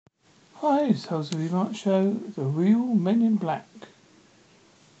Hi, it's host of the Remark Show, The Real Men in Black.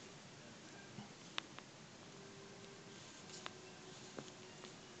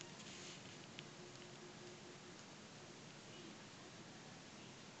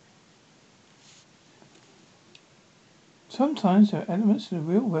 Sometimes there are elements in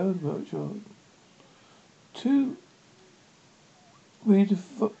the real world which are too weird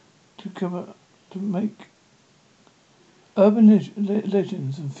to cover to make urban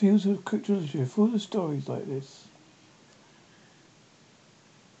legends and fields of cryptology are full of stories like this.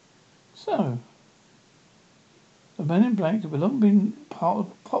 So, the Men in Black have long been part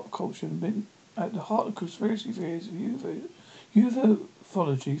of pop culture and been at the heart of conspiracy theories of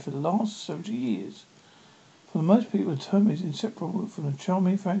ufology for the last 70 years. For most people, the term is inseparable from the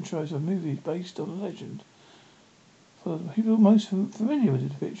charming franchise of movies based on the legend. For the people most familiar with the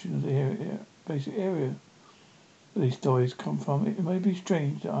depiction of the basic area where these stories come from, it may be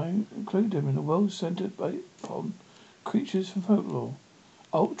strange that I include them in a world centered upon creatures from folklore.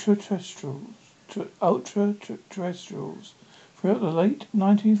 Ultra-terrestrials. Ultra-terrestrials. Throughout the late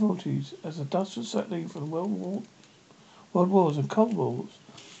 1940s, as the dust was settling from the World Wars and Cold Wars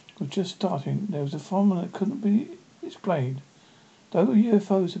was just starting, there was a phenomenon that couldn't be explained. Though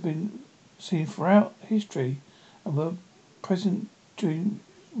UFOs have been seen throughout history and were present during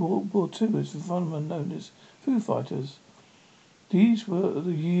World War II as the phenomenon known as Foo Fighters, these were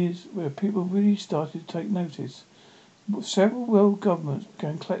the years where people really started to take notice. Several world governments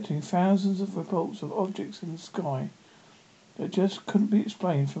began collecting thousands of reports of objects in the sky that just couldn't be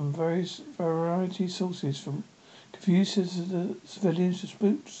explained from various variety sources, from confused civilians to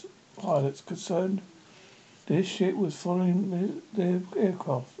spooks pilots concerned this ship was following their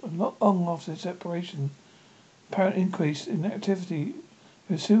aircraft. And not long after the separation, apparent increase in activity,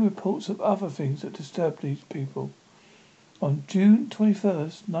 there were soon reports of other things that disturbed these people. On June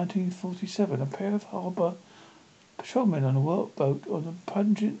 21st, 1947, a pair of harbour patrolmen on a workboat on the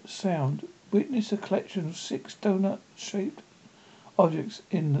Puget Sound witnessed a collection of 6 donut-shaped objects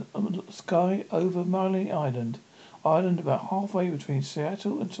in the sky over Marley Island about halfway between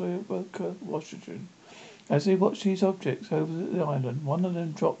Seattle and Soboka, Washington. As they watched these objects over the island, one of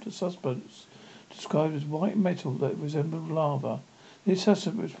them dropped a substance described as white metal that resembled lava. This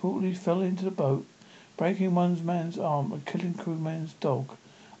substance reportedly fell into the boat, breaking one man's arm and killing crewman's dog.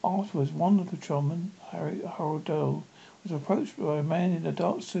 Afterwards, one of the patrolmen, Harold Dole, was approached by a man in a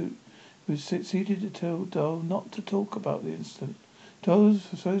dark suit who succeeded to tell Dole not to talk about the incident. Dole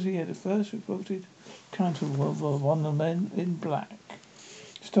supposedly had the first reported encounter with one of the Men in Black.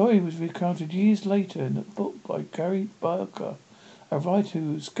 The story was recounted years later in a book by Gary Barker, a writer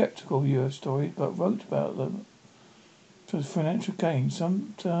who was skeptical of UFO stories but wrote about them for financial gain,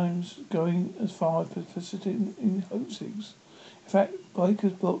 sometimes going as far as participating in hoaxings. In fact,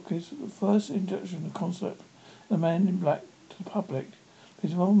 Barker's book is the first introduction of the concept of the Man in Black to the public.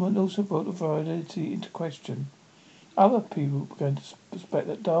 His involvement also brought the validity into question. Other people began to suspect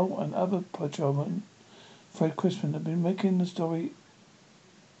that Dole and other patrolmen, Fred Crispin, had been making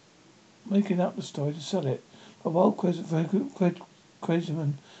up the story to sell it. But while Fred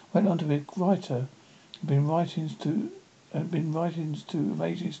Crispin went on to be a writer, had been writings to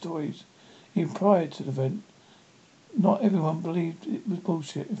amazing stories, even prior to the event, not everyone believed it was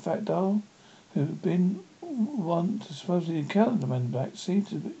bullshit. In fact, Dole, who had been one to supposedly encounter the Men in Black, seemed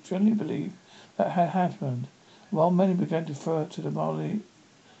to generally believe that had happened. While many began to refer to the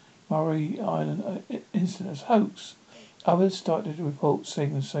Murray Island incident as hoax, others started to report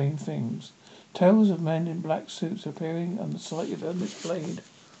saying the same things. Tales of men in black suits appearing on the site of unexplained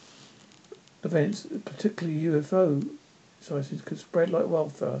events, particularly UFO sightings, could spread like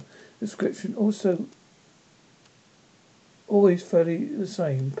wildfire. The description also always fairly the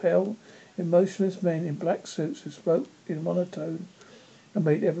same: pale, emotionless men in black suits who spoke in monotone and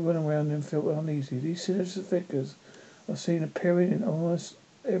made everyone around them feel uneasy. These sinister figures are seen appearing in almost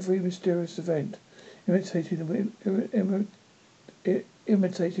every mysterious event, imitating the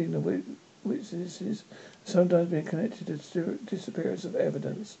witnesses, sometimes being connected to the disappearance of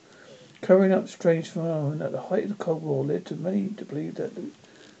evidence. Covering up strange phenomena at the height of the Cold War led to many to believe that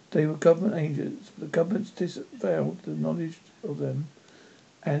they were government agents. The governments disavowed the knowledge of them,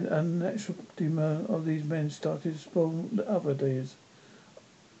 and unnatural demand of these men started to spawn the other ideas.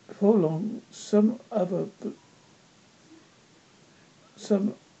 Before long, some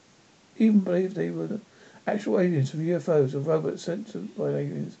even believed they were the actual aliens from UFOs or robots sent by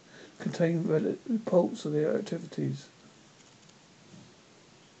aliens, containing reports of their activities.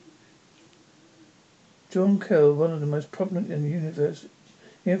 John Kell, one of the most prominent in the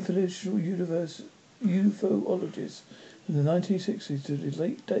influential ufologist, From the 1960s to the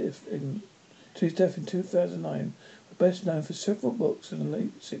late death to his death in 2009, was best known for several books in the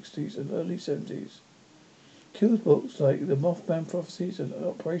late 60s and early 70s. Kill's books like The Mothman Prophecies and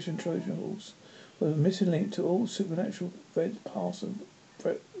Operation Trojan Horse were a missing link to all supernatural events past and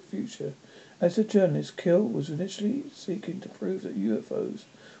future. As a journalist, Kill was initially seeking to prove that UFOs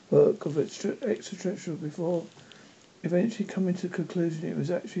were work of extraterrestrials before eventually coming to the conclusion it was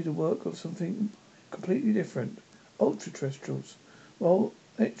actually the work of something completely different. Ultra-terrestrials. While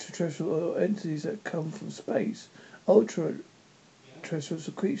extraterrestrial are entities that come from space, ultra-terrestrials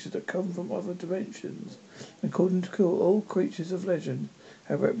are creatures that come from other dimensions. According to Kill, all creatures of legend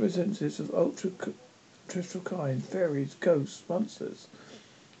have representatives of ultra-terrestrial kind, fairies, ghosts, monsters,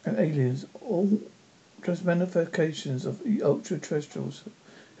 and aliens, all just manifestations of ultra-terrestrials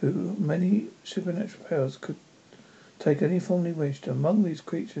who many supernatural powers could take any form they wished. Among these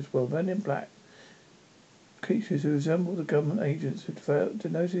creatures were men in black, creatures who resembled the government agents who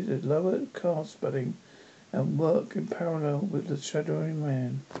denoted a lower caste spelling and work in parallel with the shadowing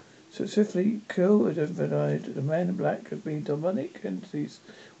man. Specifically, Kill identified the man in black as being demonic entities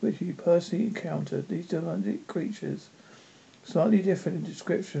which he personally encountered. These demonic creatures, slightly different in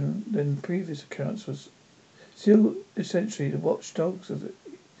description than previous accounts, was still essentially the watchdogs of the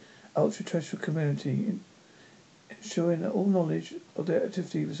ultra-terrestrial community, ensuring that all knowledge of their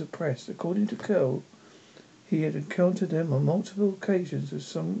activity was suppressed. According to Kill, he had encountered them on multiple occasions, with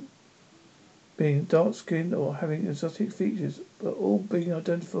some being dark-skinned or having exotic features, but all being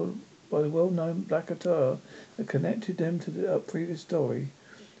identified by the well-known black attire that connected them to the previous story.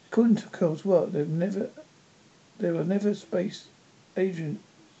 According to Kill's work, there were never space aliens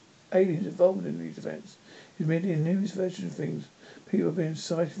involved in these events. It's merely a newest version of things people have been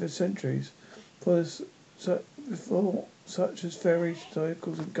citing for centuries, before such as fairies,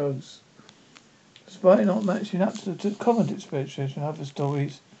 cycles, and ghosts. Despite not matching up to the common experiences and other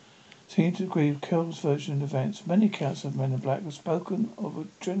stories seem to agree with Kill's version of events, many accounts of Men in Black have spoken of a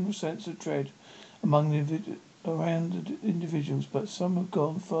general sense of dread among the individuals, but some have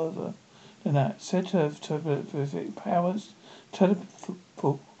gone further than that, said to have telepathic powers,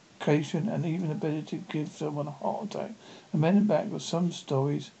 teleportation, and even ability to give someone a heart attack. The Men in Black, with some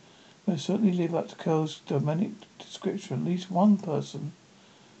stories, most certainly live up to Kill's demonic description. At least one person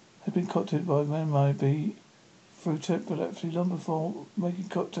had been contacted by MIB through telepathy long before making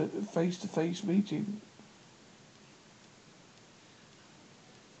contact at a face-to-face meeting.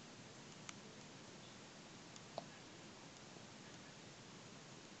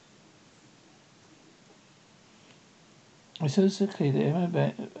 It's also clear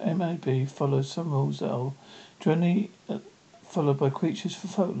that MIB follows some rules that are generally followed by creatures for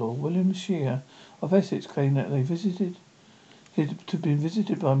folklore. William Shear of Essex claimed that he had been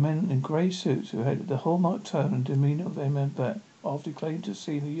visited by men in grey suits who had the hallmark tone and demeanour of MIB after he claimed to have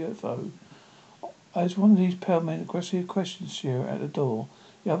seen a UFO. As one of these pale men aggressively questioned Shearer at the door,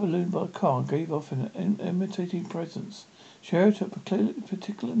 the other loomed by the car and gave off an imitating presence. Shearer took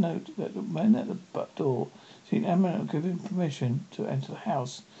particular note that the man at the door seemed adamant of giving permission to enter the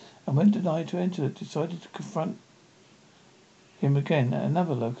house, and when denied to enter, decided to confront him again at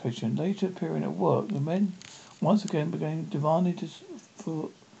another location. Later appearing at work, the men once again began demanding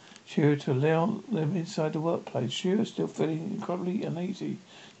for Shearer to allow them inside the workplace. Shearer, still feeling incredibly uneasy,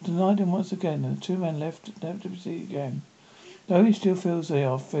 denied him once again, and the two men left, never to be seen again. Though he still feels they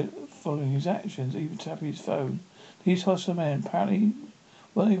are following his actions, even tapping his phone, these hostile men apparently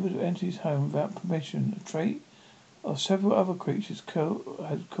weren't able to enter his home without permission, a trait of several other creatures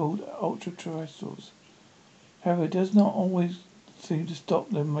had called ultra-terrestrials. However, it does not always seem to stop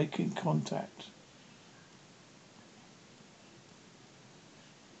them making contact.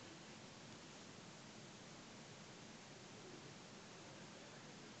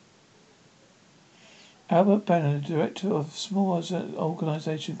 Albert Banner, the director of a small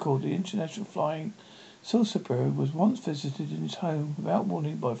organization called the International Flying Saucer Bureau, was once visited in his home without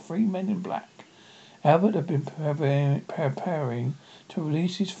warning by three men in black. Albert had been preparing to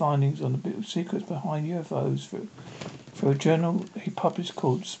release his findings on the secrets behind UFOs through a journal he published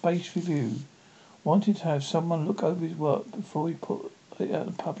called Space Review. Wanting to have someone look over his work before he put it out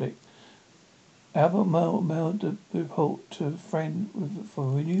in public, Albert mailed the report to a friend for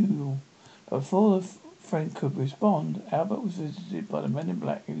renewal. But before the friend could respond, Albert was visited by the men in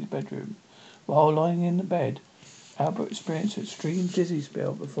black in his bedroom. While lying in the bed, Albert experienced an extreme dizzy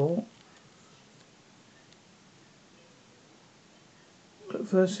spell before. At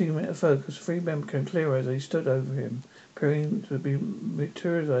first seeing him into focus, three men became clearer as they stood over him, appearing to be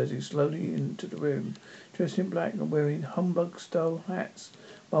materializing slowly into the room, dressed in black and wearing humbug-style hats.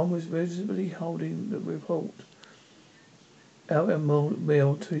 One was visibly holding the report. Albert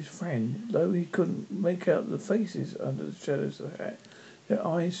meal to his friend. Though he couldn't make out the faces under the shadows of the hat, their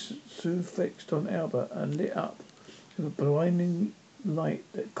eyes soon fixed on Albert and lit up with a blinding light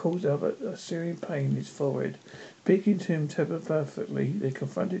that caused Albert a searing pain in his forehead. Speaking to him telepathically, they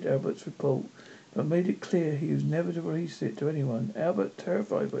confronted Albert's report, but made it clear he was never to release it to anyone. Albert,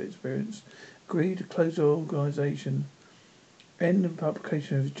 terrified by the experience, agreed to close the organisation, end the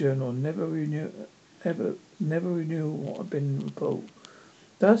publication of his journal, and never renew what had been in the report.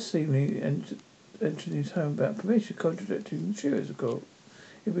 Thus, seemingly entering his home without permission, contradicting Shearer's report.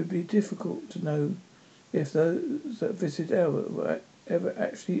 It would be difficult to know if those that visited Albert ever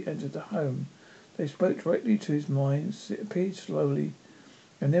actually entered the home. They spoke directly to his mind, appeared slowly,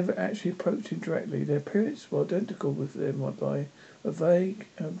 and never actually approached him directly. Their appearance was identical with them by a vague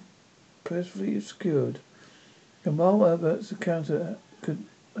and purposefully obscured. And while Albert's encounter could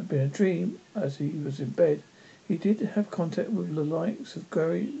have been a dream, as he was in bed, he did have contact with the likes of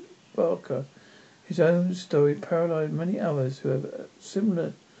Gary Barker. His own story paralleled many others who have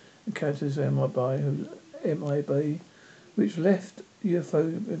similar encounters with MIB, which left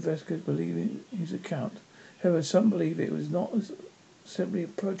UFO investigators believing his account. However, some believe it was not simply a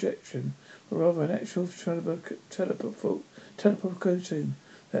projection, but rather an actual teleportation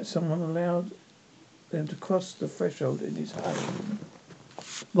that someone allowed them to cross the threshold in his home.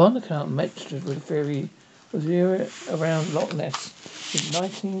 One account mentioned with the theory was the area around Loch Ness in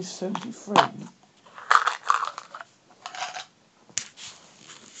 1973.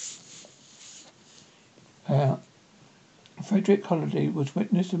 Frederick Holiday was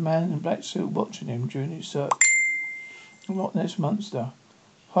witnessed a man in black suit watching him during his search for Loch Ness Monster.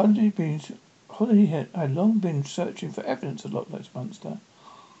 Holiday had long been searching for evidence of Loch Ness Monster.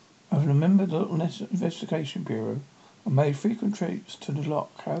 As a member of the Loch Ness Investigation Bureau, and made frequent trips to the loch.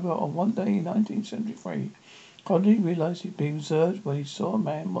 However, on one day in 1973, Holiday realized he'd been observed when he saw a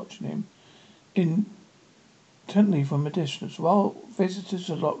man watching him intently from a distance. While visitors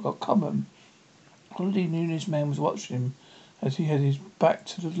to the loch are common, Holiday knew this man was watching him as he had his back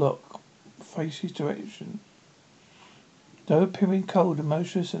to the loch, face his direction. Though appearing cold and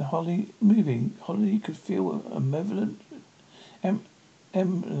motionless and moving, Holiday could feel a malevolent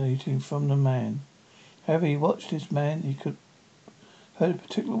emanating from the man. However, he watched this man. He could heard a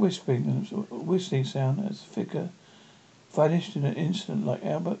particular whistling sound as the figure vanished in an instant. Like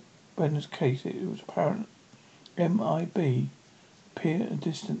Albert Brenner's case, it was apparent MIB appeared in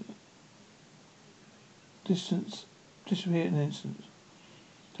disappeared in an instant.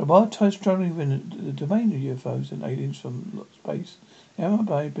 So while time struggling within the domain of UFOs and aliens from space, MIB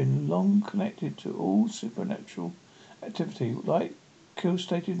had been long connected to all supernatural activity. Like Kill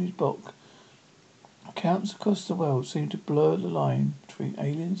stated in his book, accounts across the world seem to blur the line between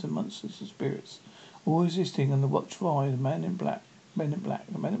aliens and monsters and spirits, all existing on the watchful eye of the men in black. The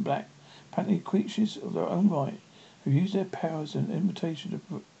men in black, apparently creatures of their own right, who use their powers and invitation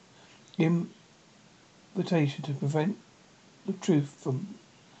to prevent the truth from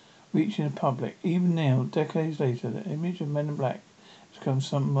reaching the public. Even now, decades later, the image of Men in Black has become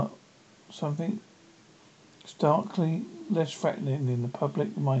something starkly less threatening in the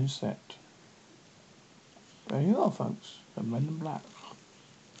public mindset. There you are, folks. The Men in Black.